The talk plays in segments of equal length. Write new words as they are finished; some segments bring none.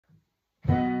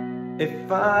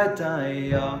If I die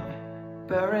young,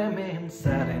 bury me in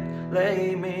satin,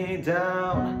 lay me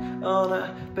down on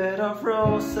a bed of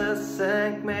roses,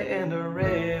 sink me in the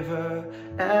river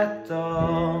at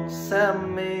dawn,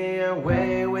 send me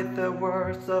away with the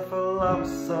words of a love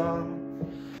song.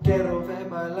 Quiero ver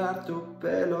bailar tu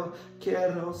pelo,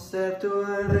 quiero ser tu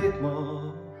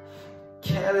ritmo.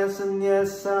 Quieres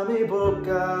unirse a mi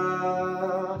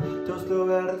boca, tus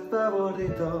lugares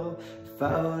favoritos,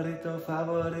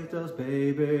 favoritos,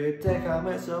 baby.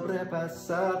 Déjame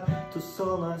sobrepasar tus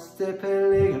zonas de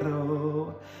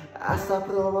peligro, hasta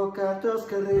provocar tus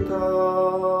gritos.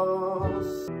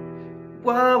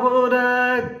 What would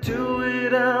I do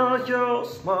without your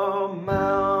small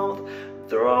mouth,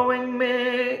 throwing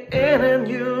me in and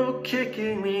you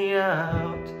kicking me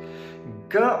out?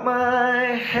 Got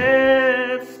my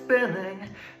head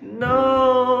spinning,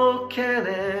 no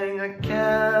kidding, I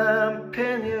can't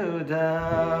pin you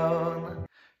down.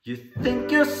 You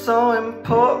think you're so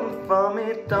important for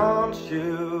me, don't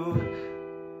you?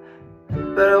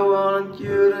 But I want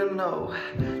you to know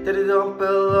that you don't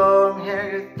belong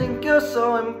here. You think you're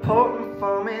so important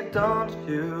for me, don't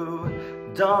you?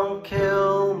 Don't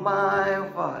kill my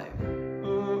vibe.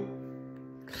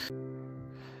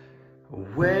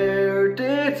 Where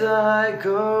did I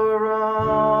go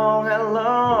wrong? I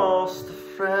lost a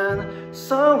friend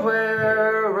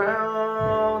somewhere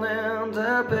around in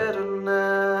the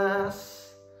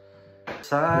bitterness.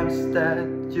 Times that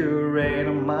you rain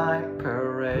on my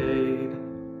parade,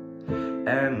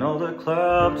 and all the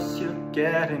clubs you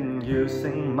get in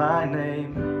using my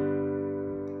name.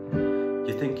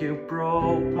 You think you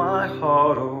broke my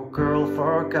heart, oh girl,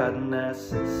 for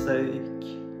goodness sake.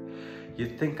 You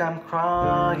think I'm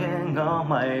crying on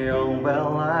my own,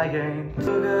 well I ain't.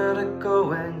 You gotta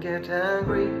go and get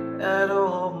angry at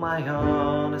all of my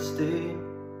honesty.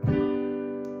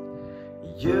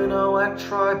 You know I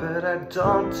try, but I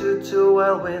don't do too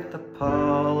well with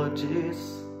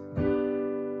apologies.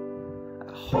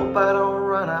 I hope I don't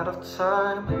run out of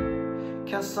time.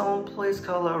 Can someone please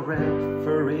call a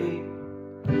referee?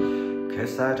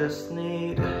 'Cause I just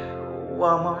need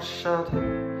one more shot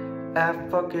at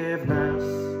forgiveness.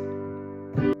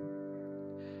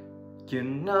 You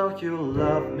know you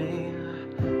love me,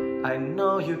 I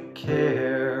know you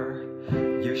care.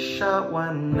 You shout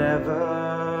whenever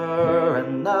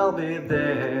and I'll be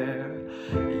there.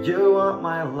 You want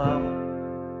my love,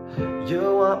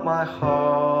 you want my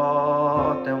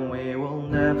heart, and we will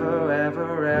never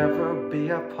ever be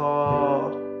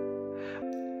apart.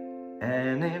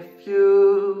 And if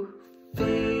you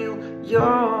feel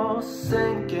you're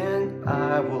sinking,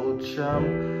 I will jump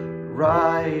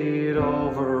right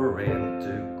over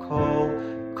into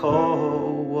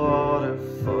cold water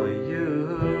for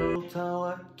you.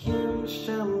 Talakim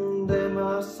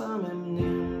shemdema samim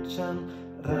nimchan,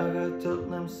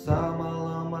 ragatutnem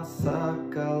samalama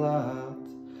sakalat.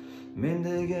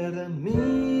 Mindigere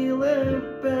mile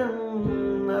ben,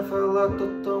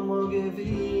 nefalatot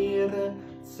gevire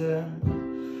sen.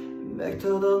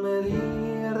 Megtudod med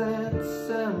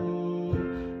éretsen,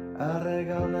 a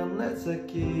reggel nem lesz a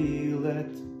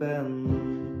életben.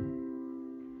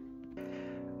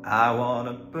 I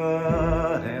wanna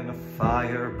burn in the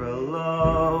fire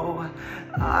below.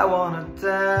 I wanna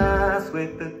dance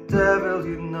with the devil,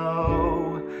 you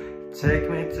know. Take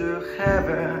me to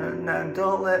heaven and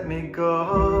don't let me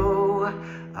go.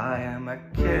 I am a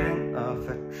king of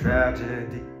a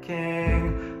tragedy,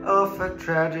 king of a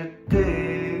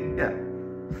tragedy, yeah.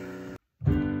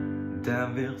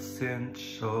 Denn wir sind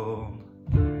schon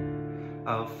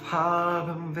auf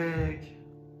halbem Weg.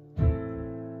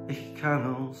 Ich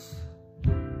kann uns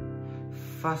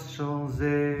fast schon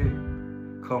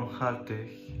sehen. Komm, halt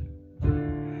dich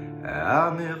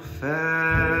an mir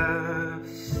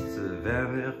fest, wenn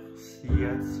wir's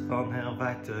jetzt von hier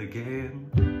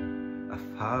weitergehen, auf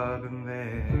halbem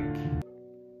Weg.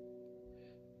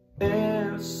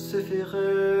 Il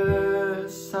suffirait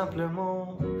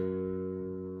simplement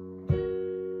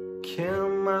qu'il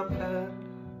m'appelle,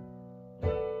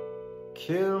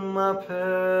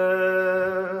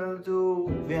 d'où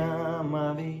vient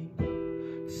ma vie,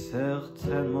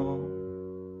 certainement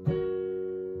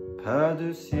pas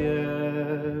du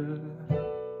ciel.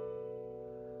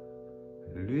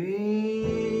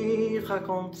 Lui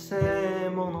raconter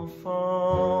mon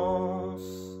enfance,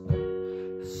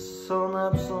 son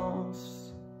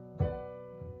absence,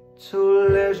 tous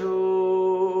les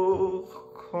jours,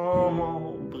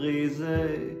 comment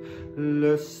briser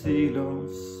le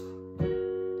silence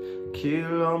qui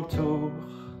l'entoure.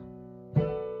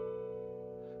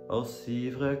 Aussi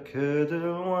vrai que de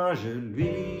loin je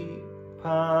lui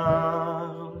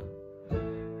parle,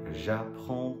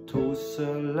 j'apprends tout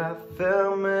seul à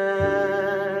faire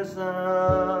mes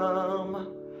armes.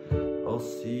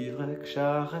 Aussi vrai que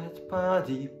j'arrête pas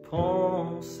d'y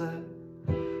penser.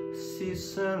 Si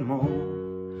seulement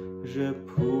je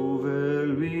pouvais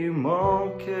lui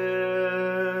manquer.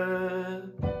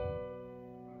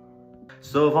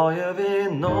 Så var jeg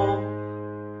ved nå,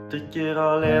 drikker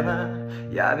alene.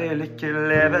 Jeg vil ikke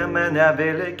leve, men jeg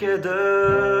vil ikke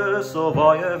dø. Så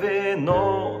var jeg ved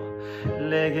nå,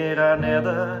 ligger her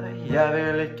nede. Jeg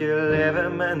vil ikke leve,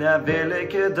 men jeg vil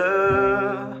ikke dø.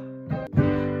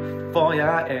 For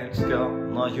jeg elsker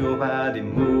når jordverdig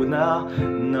modner,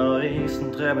 når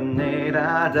isen drømmer ned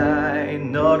av deg,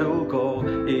 når du går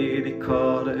i de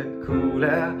korte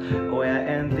kule, og jeg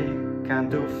endelig kan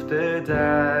dufte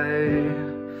deg.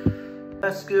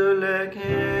 Jeg skulle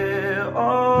gi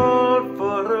alt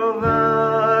for å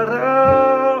være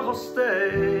hos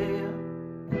deg.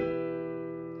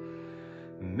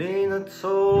 Mine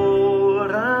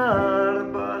tårer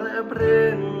bare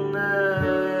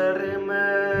brenner i meg.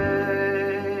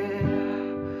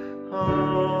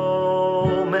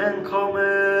 Men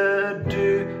kommer du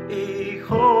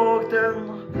ihåg den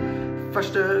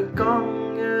første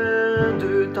gangen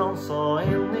du danset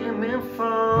inn i min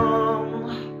favn?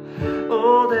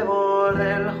 Og det var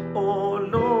eld og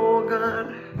låger.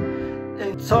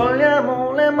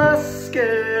 Togliamo le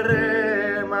maschere,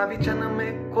 ma avvicinami i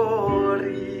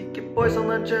cuori, che poi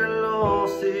sono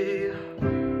gelosi.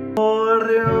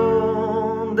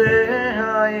 Oriunde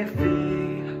hai fi,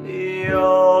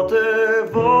 io te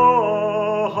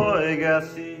voglio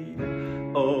sì.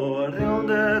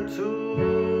 Oriunde tu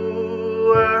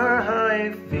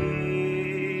hai fi,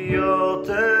 io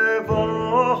te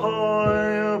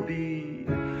voglio bi.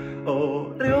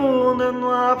 Oriunde nu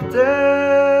aptes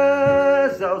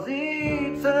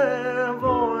auzice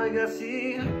voglio sì.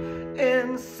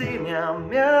 Insieme a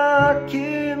mia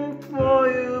chi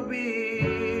voglio bi.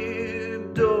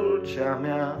 Dolce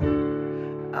mia,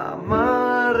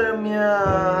 amare mia.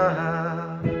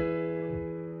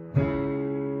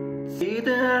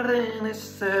 Iedereen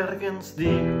is ergens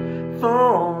diep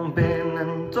van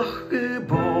binnen, toch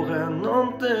geboren om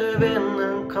te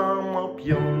winnen. Kom op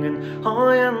jongen,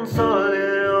 hou en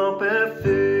solje op het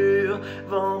vuur,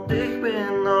 want ik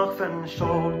ben nog van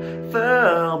school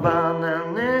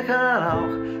verbannen. Ik had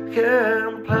ook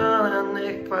geen plannen,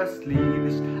 ik was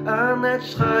liefst aan het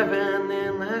schrijven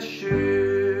in het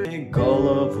schuur. Ik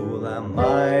golle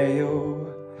majo.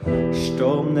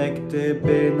 Штомнекте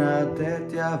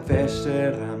Бенадет, я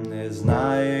вечером не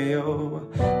знаю.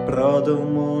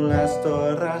 Продумала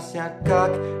 100 раз я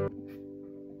как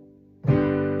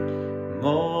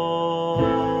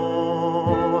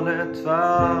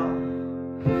молитва,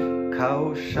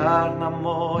 каушар на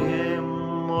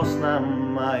моем устном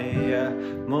моя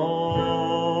молитва.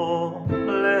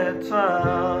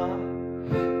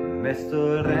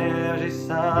 Место режи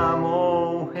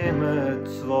само имя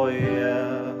твое.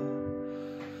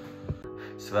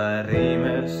 ספרים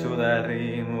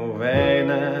מסודרים ובין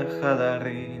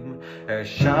החדרים,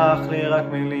 אשך לי רק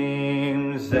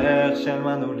מילים, זר של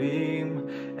מנעולים.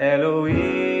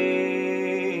 אלוהים,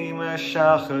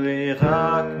 אשך לי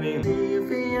רק מילים.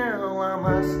 Viela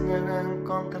mas não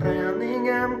encontrei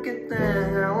ninguém que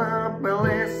tenha a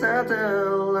beleza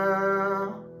dela.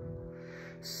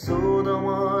 Su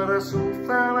amor, su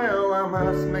favela,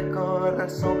 mas mi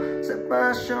corazón se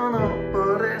apasionó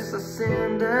por esa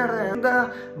Cinderella.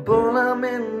 Bola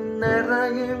minera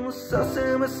y un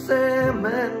sasime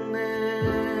semenen.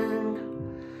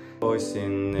 Hoy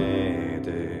sin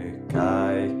nede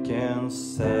kaiken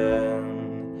sen,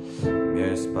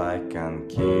 mer spaikan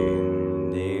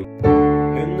kindi.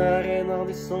 Hun en av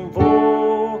de som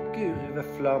våker ved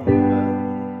flammen.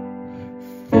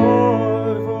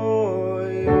 For vår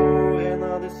jord, en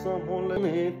av de som håller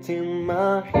ner till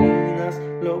marinas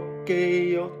loque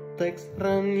y te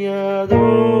extrañado.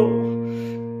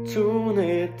 Tu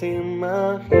ner till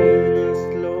marinas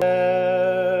loque.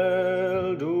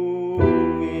 Du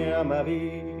viens ma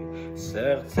vie,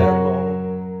 certainement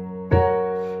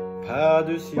pas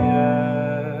du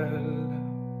ciel.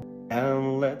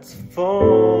 And let's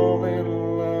fall in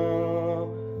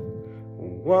love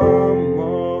one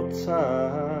more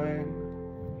time.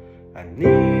 I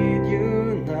need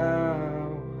you now.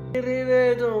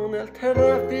 Rivedo nel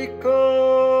traffico,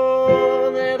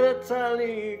 nei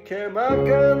retali che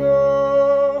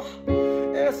mancano.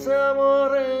 Ese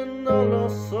amore non lo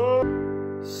so.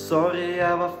 Sorry,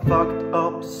 jeg var fucked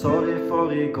up, sorry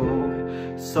for i går.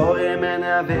 Sorry, men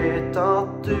jeg vet at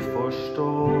du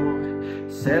forstår.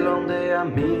 Selv om det er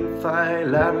min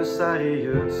feil, er du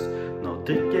seriøs når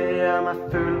drikker jeg meg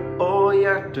full og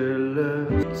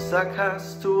hjerteløs. Ça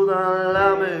casse tout dans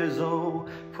la maison.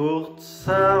 Pour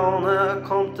ça on a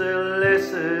compté les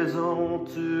saisons.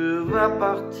 Tu vas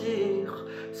partir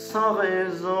sans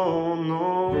raison,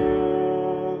 non.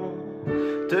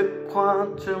 De quoi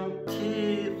tu me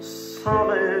tires sans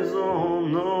raison,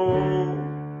 non.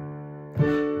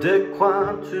 De quoi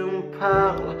tu me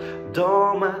parles?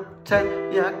 Dans ma tête,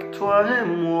 y'a que toi et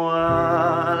moi.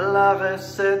 La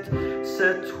recette,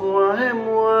 c'est toi et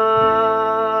moi.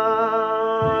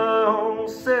 On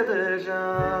sait déjà.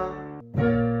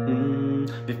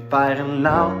 Vi feirer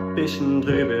laut, bisschen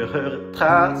drüber, hören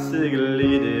trassige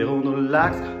Lieder und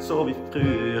Lachs, so wie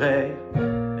früher,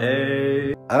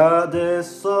 ey.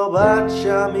 Adesso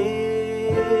baciami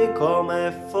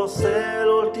come fosse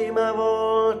l'ultima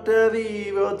volta,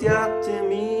 vivo di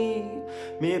attimi.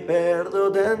 Mi perdo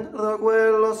dentro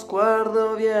quello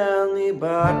sguardo, vieni,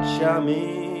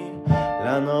 baciami.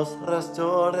 La nostra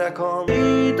storia con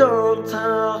don't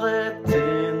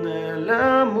t'arrêter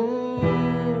l'amour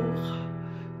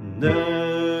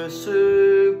ne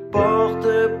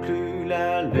supporte plus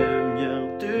la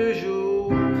lumière du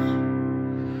jour.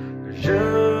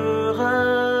 Je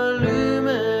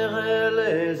rallumerai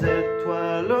les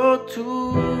étoiles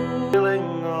autour.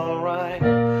 Feeling alright,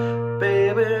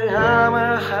 baby,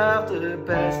 I'ma have the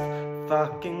best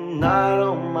fucking night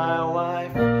of my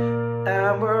life.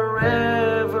 And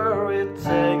wherever it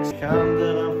takes, kann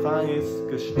der Anfang ist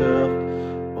gestört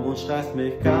und schreist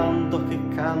mich an, doch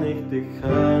ich kann nicht dich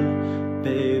hören.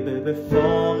 Baby,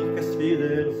 bevor ich es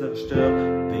wieder zerstört,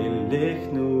 will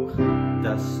ich nur,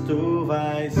 dass du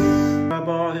weißt. Jeg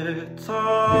bare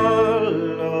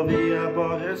tål, og vi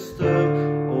bare støv.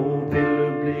 Og vil du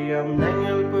bli en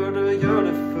engel, bør du gjøre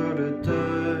det før du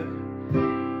dør.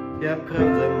 Jeg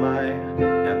prøvde meg,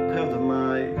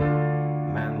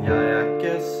 men jeg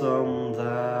ikke som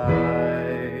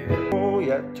deg. Og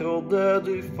jeg trodde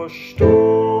du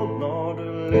forstod når du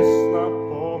lyssnar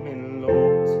på min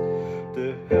låt. Du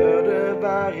hørte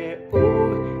hver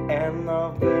ord, ennå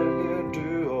velger du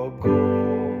å gå.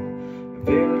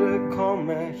 Vil du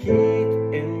komme hit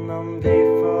innan vi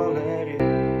faller i?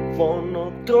 For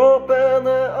når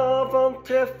dråpene av vann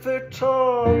treffer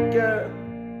taket,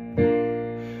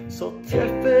 så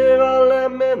treffer alle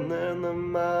minnene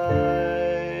meg.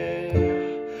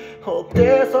 Og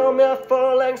det som jeg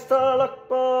for lengst har lagt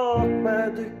bak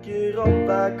meg, dukker opp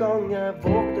hver gang jeg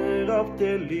våkner opp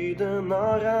til lyden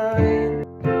av regn.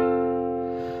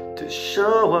 To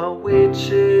show a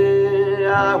witchy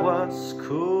I was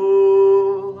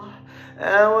cool.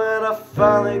 And when I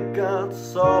finally got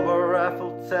sober, I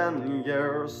felt 10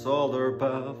 years older.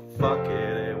 But fuck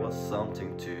it, it was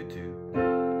something to do.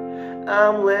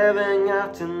 I'm living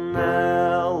out in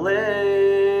LA.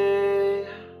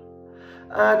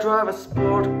 I drive a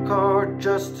sport car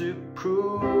just to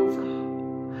prove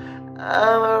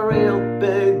I'm a real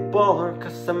big baller,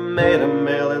 'cause I made $1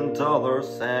 million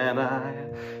and I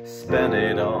spend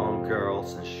it on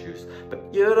girls and shoes. But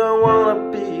you don't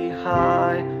wanna be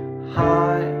high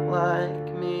like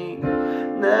me.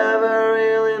 Never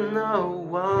really know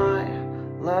why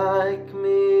like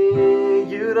me.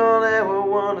 You don't ever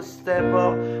wanna step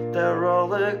up the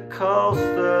roller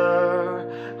coaster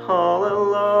all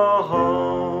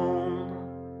alone.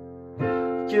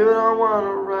 You don't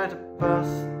wanna ride a bus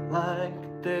like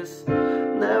this.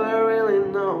 Never really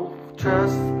know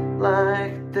trust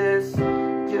like this.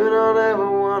 You don't ever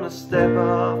wanna step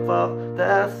off of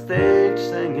that stage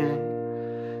singing.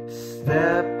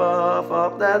 Step off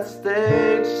of that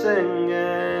stage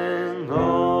singing.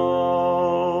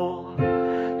 Oh,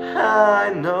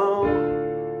 I know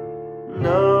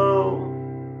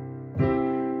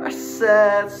are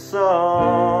sad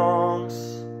songs.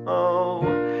 Oh,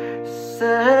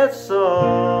 sad songs.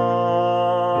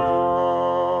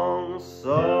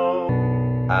 So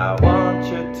I want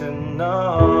you to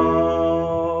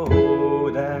know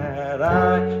that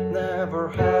I never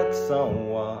had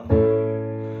someone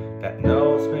that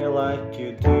knows me like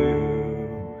you do,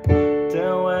 the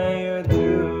way you do.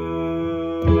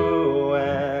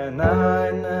 And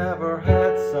I never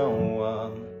had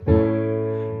someone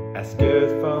as good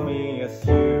for me as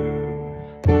you.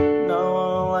 No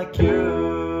one like you.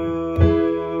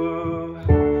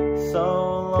 So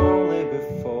lonely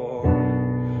before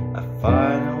I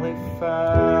finally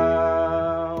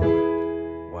found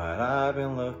what I've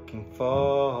been looking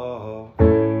for.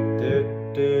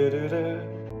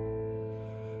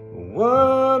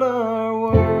 What are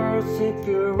words if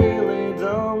you really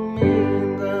don't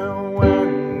mean them when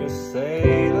you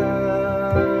say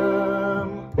them?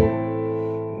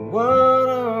 What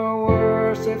are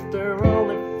words if they're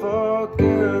only for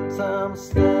good times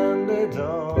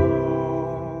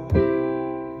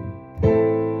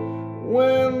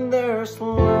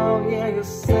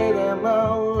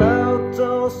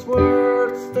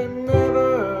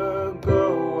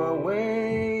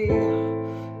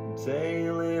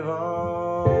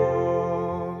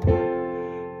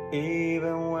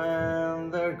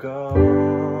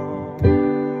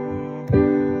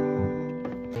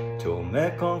Tú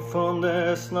me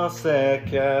confundes, no sé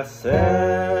qué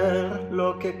hacer.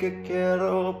 Lo que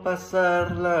quiero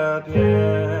pasarla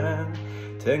bien.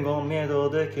 Tengo miedo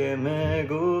de que me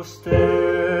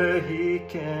guste y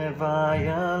que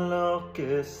vaya a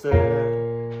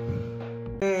enloquecer.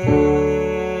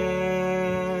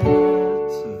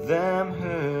 Vem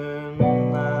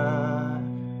hundar.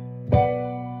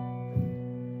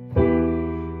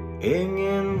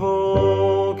 Ingen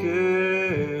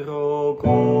våger å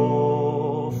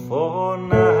gå for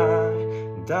nær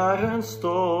der hun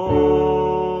står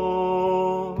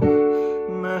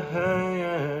med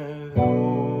høye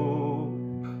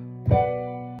rop.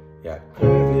 Jeg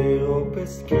prøver å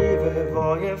beskrive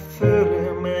hva jeg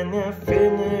føler, men jeg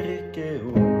finner ikke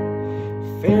ord.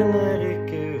 Finner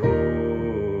ikke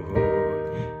ord.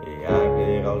 Jeg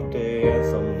blir alltid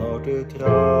ensom når du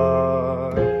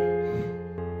drar.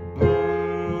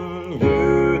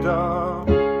 You don't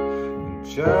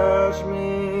judge me,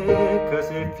 'cause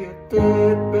if you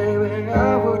did, baby, I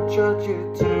would judge you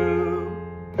too.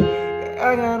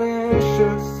 I got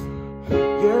issues,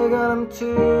 you got them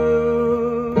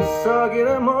too. So give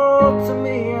them all to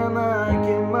me and I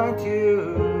give mine to you.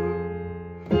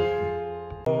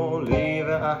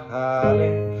 Livet er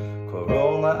herlig,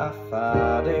 korona er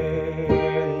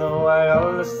ferdig. Nå er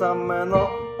alle sammen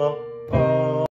opp.